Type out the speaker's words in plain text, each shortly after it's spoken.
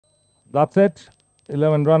That's it.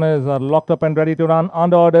 11 runners are locked up and ready to run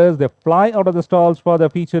under orders. They fly out of the stalls for the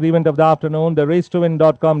feature event of the afternoon, the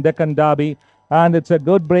race2win.com Deccan Derby. And it's a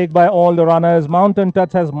good break by all the runners. Mountain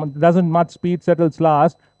Touch doesn't much speed, settles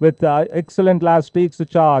last with excellent last streaks to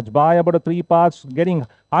charge by about a 3 parts,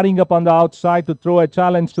 hurrying up on the outside to throw a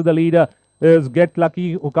challenge to the leader is Get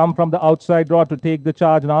Lucky, who come from the outside draw to take the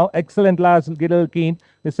charge now. Excellent last, Giddle Keen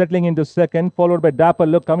is settling into second, followed by Dapper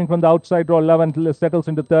Look coming from the outside draw 11 settles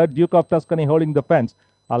into third. Duke of Tuscany holding the fence.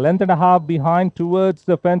 A length and a half behind towards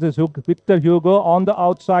the fence is Victor Hugo. On the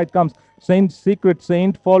outside comes Secret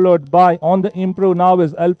Saint, followed by on the improve now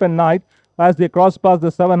is Elfin Knight as they cross past the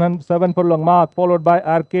 7 furlong mark, followed by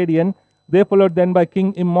Arcadian. They followed then by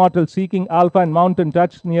King Immortal, Seeking Alpha and Mountain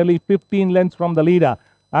Touch, nearly 15 lengths from the leader.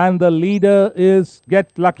 And the leader is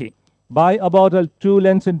Get Lucky by about 2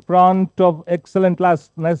 lengths in front of excellent class,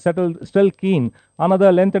 settled, still Keen.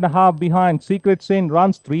 Another length and a half behind. Secret Saint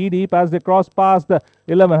runs 3 deep as they cross past the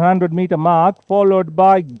 1100-meter mark, followed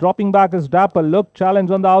by dropping back is Dapper Look,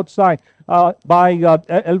 challenge on the outside by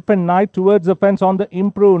Elfin Knight towards the fence on the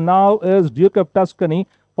improve. Now is Duke of Tuscany,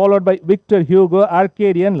 followed by Victor Hugo,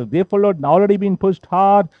 Arcadian. They followed, already been pushed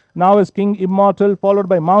hard. Now is King Immortal, followed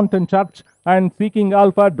by Mountain Touch, and Seeking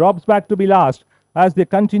Alpha drops back to be last as they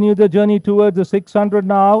continue the journey towards the 600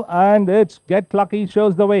 now, and it's Get Lucky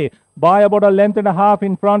shows the way by about a length and a half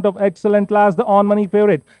in front of excellent class, the on money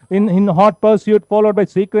favorite in hot pursuit, followed by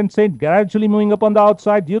Secret Saint gradually moving up on the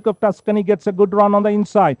outside. Duke of Tuscany gets a good run on the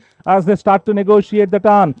inside as they start to negotiate the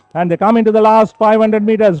turn, and they come into the last 500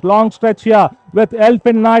 meters, long stretch here with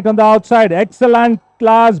Elfin Knight on the outside. Excellent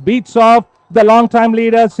class beats off the long-time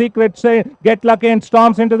leader, Secret Saint, Get Lucky, and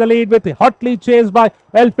storms into the lead with hotly chased by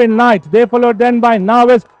Elfin Knight. They followed then by now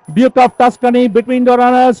is Duke of Tuscany between the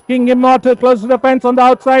runners. King Immortal close to the fence on the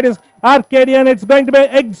outside is Arcadian. It's going to be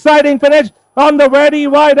an exciting finish on the very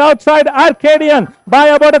wide outside. Arcadian by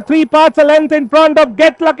about a 3 parts a length in front of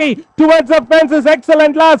Get Lucky. Towards the fence is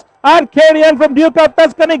excellent last. Arcadian from Duke of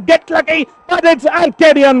Tuscany. Get Lucky, but it's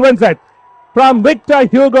Arcadian wins it. From Victor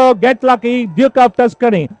Hugo, Get Lucky, Duke of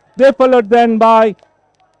Tuscany. They followed then by,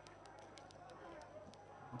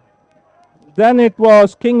 then it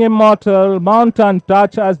was King Immortal, Mountain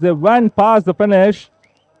Touch as they went past the finish,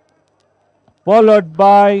 followed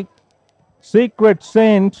by Secret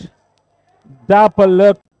Saint, Dapper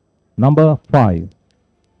Look. Number 5,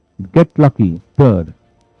 Get Lucky, third.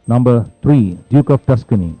 Number 3, Duke of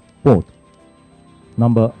Tuscany, fourth.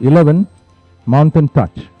 Number 11, Mountain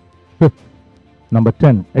Touch, fifth. Number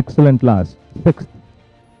 10, Excellent Last, sixth.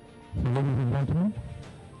 Ladies and gentlemen,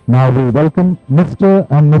 now we welcome Mr.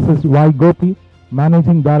 and Mrs. Y. Gopi,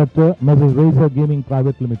 Managing Director, Mrs. Racer Gaming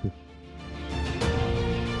Private Limited.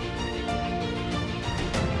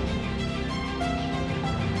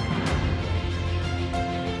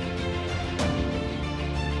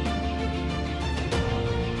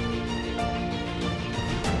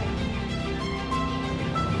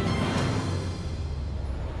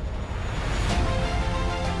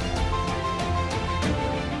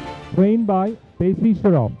 Trained by Pacey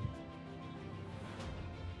Sharoff.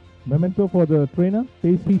 Memento for the trainer,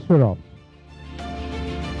 Pacey Sharoff.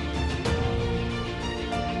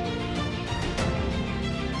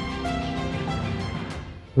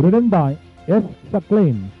 Ridden by S.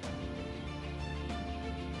 Saklain.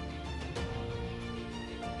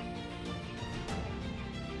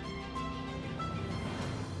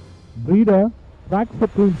 Breeder, Track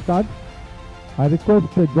Supreme Stud. I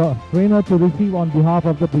request the trainer to receive on behalf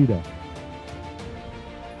of the breeder.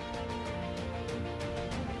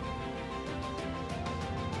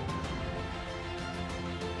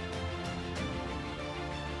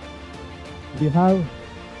 We have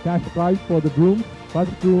cash prize for the groom.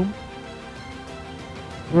 First groom,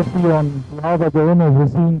 roughly on behalf of the owner,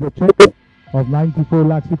 receiving the check of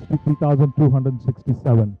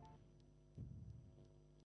 94,63,267.